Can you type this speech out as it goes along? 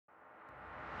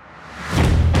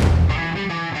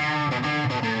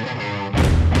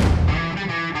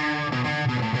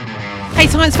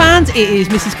Science fans, it is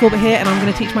Mrs. Corbett here, and I'm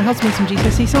going to teach my husband some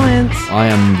GCSE science. I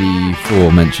am the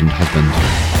aforementioned husband.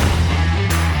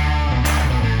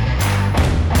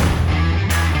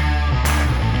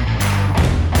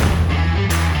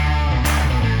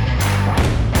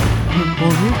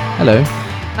 Hello.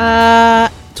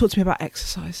 Talk to me about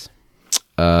exercise.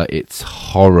 It's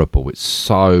horrible. It's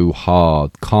so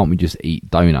hard. Can't we just eat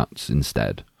donuts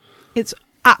instead? It's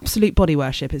absolute body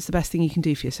worship. It's the best thing you can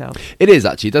do for yourself. It is,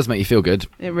 actually. It does make you feel good.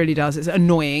 It really does. It's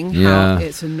annoying. Yeah.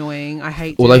 It's annoying. I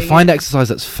hate Although doing find it. exercise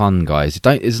that's fun, guys.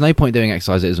 There's no point doing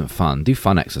exercise that isn't fun. Do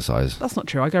fun exercise. That's not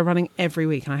true. I go running every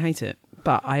week and I hate it.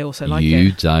 But I also like You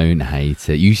it. don't hate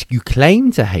it. You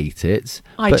claim to hate it.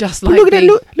 I but- just but like look at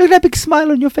being- look at that big smile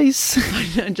on your face.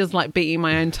 I just like beating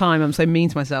my own time. I'm so mean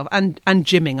to myself. And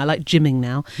gymming. I like gymming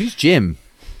now. Who's Jim?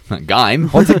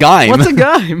 Gaim? What's a gaim? What's a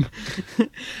game?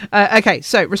 Okay,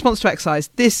 so response to exercise.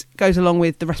 This goes along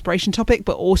with the respiration topic,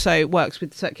 but also works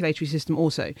with the circulatory system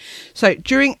also. So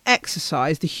during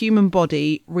exercise, the human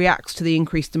body reacts to the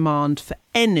increased demand for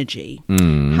energy.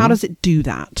 How does it do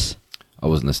that? I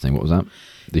wasn't listening. What was that?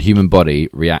 The human body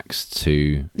reacts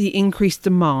to... The increased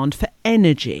demand for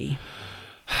energy.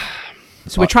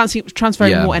 So we're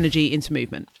transferring Yeah. more energy into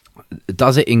movement.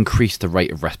 Does it increase the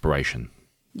rate of respiration?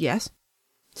 Yes.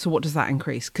 So what does that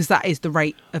increase? Because that is the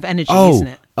rate of energy, isn't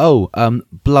it?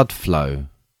 Blood flow.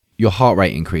 Your heart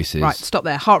rate increases. Right, stop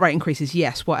there. Heart rate increases.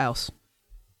 Yes. What else?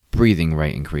 Breathing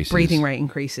rate increases. Breathing rate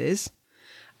increases.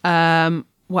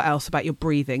 What else about your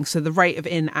breathing? So the rate of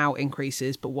in-out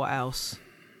increases, but what else?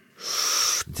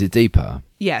 Is it deeper?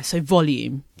 Yeah, so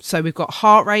volume. So we've got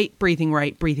heart rate, breathing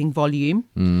volume.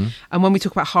 And when we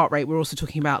talk about heart rate, we're also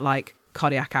talking about like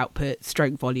cardiac output,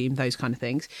 stroke volume, those kind of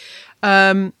things.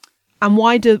 And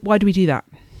why do we do that?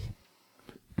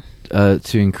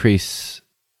 To increase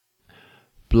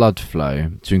blood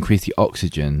flow, to increase the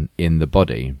oxygen in the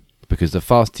body. Because the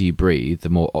faster you breathe, the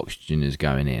more oxygen is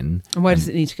going in. And where does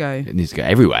it need to go? It needs to go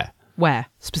everywhere. Where?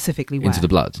 Specifically where? Into the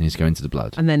blood. It needs to go into the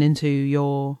blood. And then into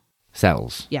your...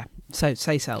 Cells. Yeah, so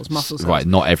say cells, muscle cells. Right,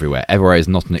 not everywhere. Everywhere is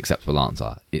not an acceptable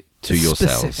answer. To your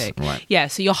Specific. cells. Right. Yeah,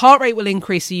 so your heart rate will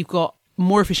increase, so you've got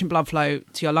more efficient blood flow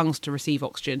to your lungs to receive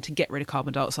oxygen, to get rid of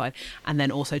carbon dioxide, and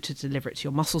then also to deliver it to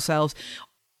your muscle cells.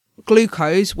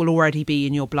 Glucose will already be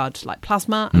in your blood like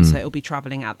plasma, and so it'll be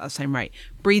travelling at that same rate.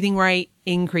 Breathing rate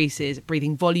increases,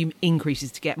 breathing volume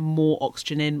increases to get more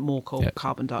oxygen in, more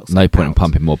carbon dioxide No point in out.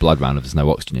 pumping more blood around if there's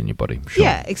no oxygen in your body. Sure.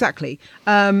 Yeah, exactly.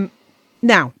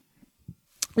 Now,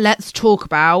 let's talk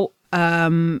about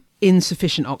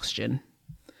insufficient oxygen.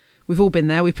 We've all been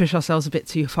there. We push ourselves a bit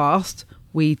too fast.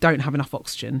 We don't have enough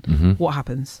oxygen. What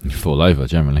happens? You fall over,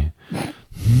 generally.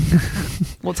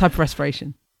 What type of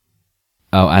respiration?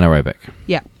 Oh, anaerobic.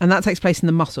 Yeah, and that takes place in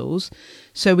the muscles.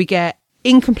 So we get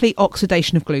incomplete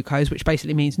oxidation of glucose, which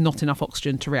basically means not enough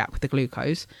oxygen to react with the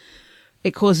glucose.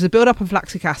 It causes a build-up of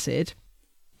lactic acid,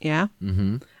 yeah?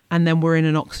 Mm-hmm. And then we're in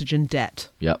an oxygen debt.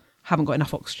 Yep. Haven't got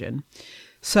enough oxygen.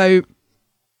 So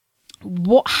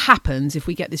what happens if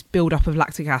we get this build-up of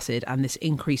lactic acid and this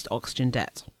increased oxygen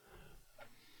debt?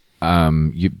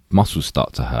 Your muscles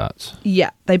start to hurt. Yeah,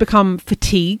 they become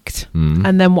fatigued,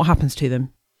 and then what happens to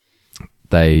them?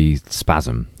 They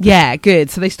spasm. Yeah, good.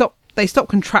 So they stop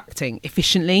contracting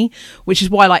efficiently, which is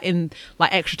why like in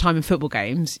like extra time in football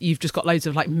games, you've just got loads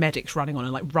of like medics running on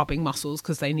and like rubbing muscles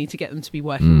because they need to get them to be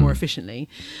working more efficiently.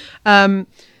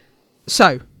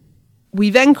 So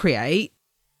we then create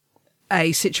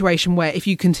a situation where if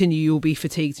you continue, you'll be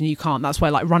fatigued and you can't. That's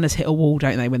where like runners hit a wall,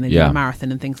 don't they, when they do a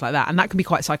marathon and things like that. And that can be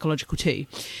quite psychological too.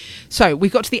 So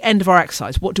we've got to the end of our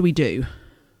exercise. What do we do?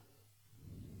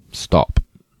 Stop.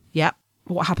 Yep.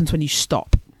 What happens when you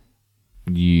stop?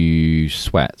 You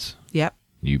sweat. Yep.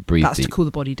 You breathe That's deep. to cool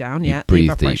the body down. You Yeah. breathe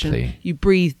evaporation. deeply. You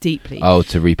breathe deeply. Oh,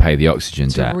 to repay the oxygen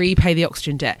to debt. repay the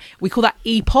oxygen debt. We call that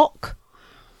EPOC.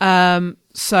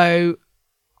 So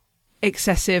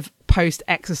excessive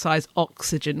post-exercise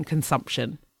oxygen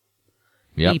consumption.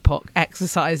 Yep. EPOC,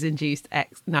 exercise-induced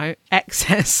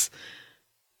excess.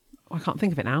 I can't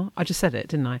think of it now. I just said it,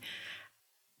 didn't I?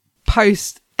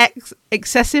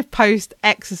 Excessive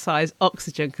post-exercise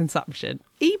oxygen consumption.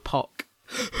 EPOC.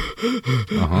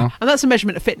 And that's a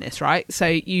measurement of fitness, right? So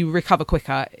you recover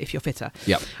quicker if you're fitter.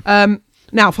 Yep.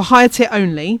 Now, for higher tier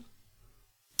only,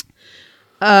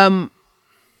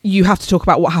 you have to talk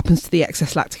about what happens to the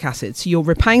excess lactic acid. So you're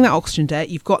repaying that oxygen debt.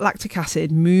 You've got lactic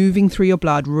acid moving through your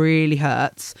blood, really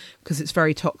hurts because it's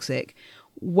very toxic.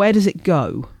 Where does it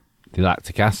go? The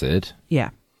lactic acid. Yeah.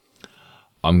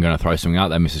 I'm going to throw something out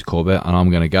there, Mrs. Corbett, and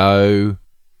I'm going to go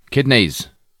kidneys,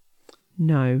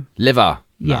 No. liver.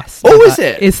 Yes. No. Oh, liver. is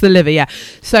it? It's the liver, yeah.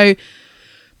 So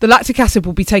The lactic acid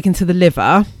will be taken to the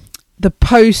liver. The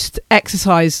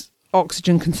post-exercise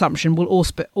oxygen consumption will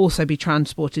also be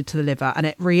transported to the liver, and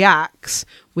it reacts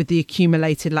with the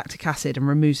accumulated lactic acid and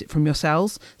removes it from your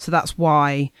cells. So that's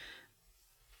why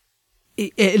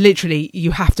it literally,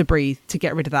 you have to breathe to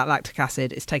get rid of that lactic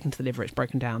acid. It's taken to the liver, it's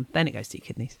broken down, then it goes to your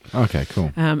kidneys. Okay,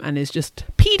 cool. And is just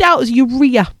peed out as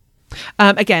urea.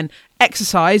 Again,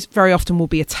 exercise very often will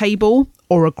be a table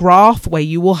or a graph where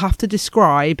you will have to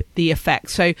describe the effect.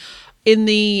 So in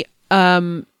the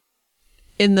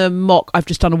mock, I've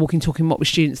just done a walking talking mock with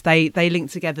students. They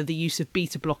link together the use of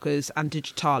beta blockers and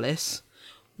digitalis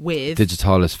with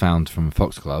Digitalis found from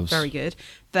foxgloves. Very good.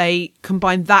 They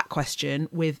combined that question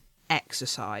with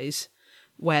exercise,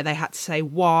 where they had to say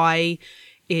why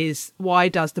does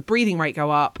the breathing rate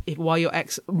go up while you're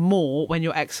more when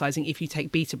you're exercising if you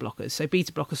take beta blockers. So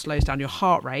beta blockers slows down your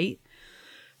heart rate,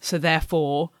 so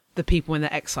therefore the people when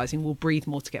they're exercising will breathe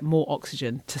more to get more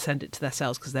oxygen to send it to their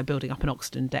cells, because they're building up an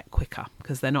oxygen debt quicker,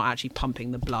 because they're not actually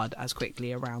pumping the blood as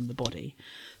quickly around the body,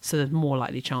 so there's more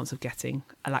likely chance of getting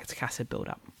a lactic acid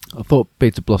build-up. I thought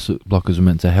beta blockers were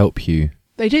meant to help you.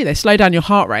 They do. They slow down your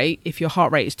heart rate if your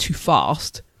heart rate is too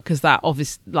fast, because that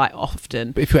obviously, like,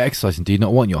 often... But if you're exercising, do you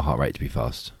not want your heart rate to be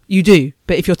fast? You do,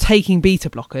 but if you're taking beta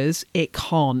blockers, it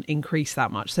can't increase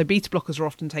that much. So beta blockers are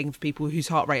often taken for people whose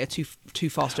heart rate are too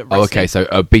fast at resting. Oh, okay, so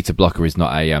a beta blocker is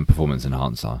not a performance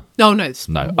enhancer? No, it's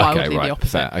No, wildly okay, right, the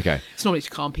opposite. fair, okay. It's normally to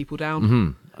calm people down.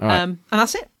 Mm-hmm. All right. And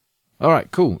that's it. All right,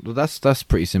 cool. Well, that's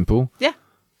pretty simple. Yeah.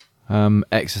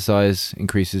 Exercise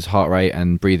increases heart rate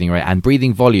and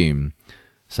breathing volume,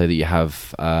 so that you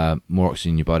have more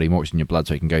oxygen in your body, more oxygen in your blood,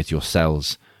 so it can go to your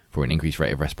cells for an increased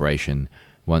rate of respiration.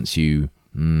 Once you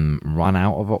run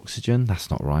out of oxygen,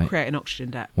 that's not right. Create an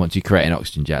oxygen debt. Once you create an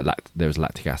oxygen jet, there's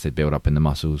lactic acid build up in the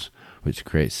muscles, which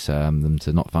creates them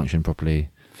to not function properly.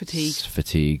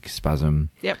 Fatigue, spasm.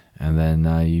 Yep. And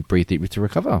then you breathe deeply to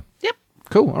recover. Yep.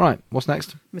 Cool. All right. What's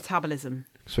next? Metabolism.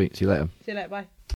 Sweet. See you later. See you later. Bye.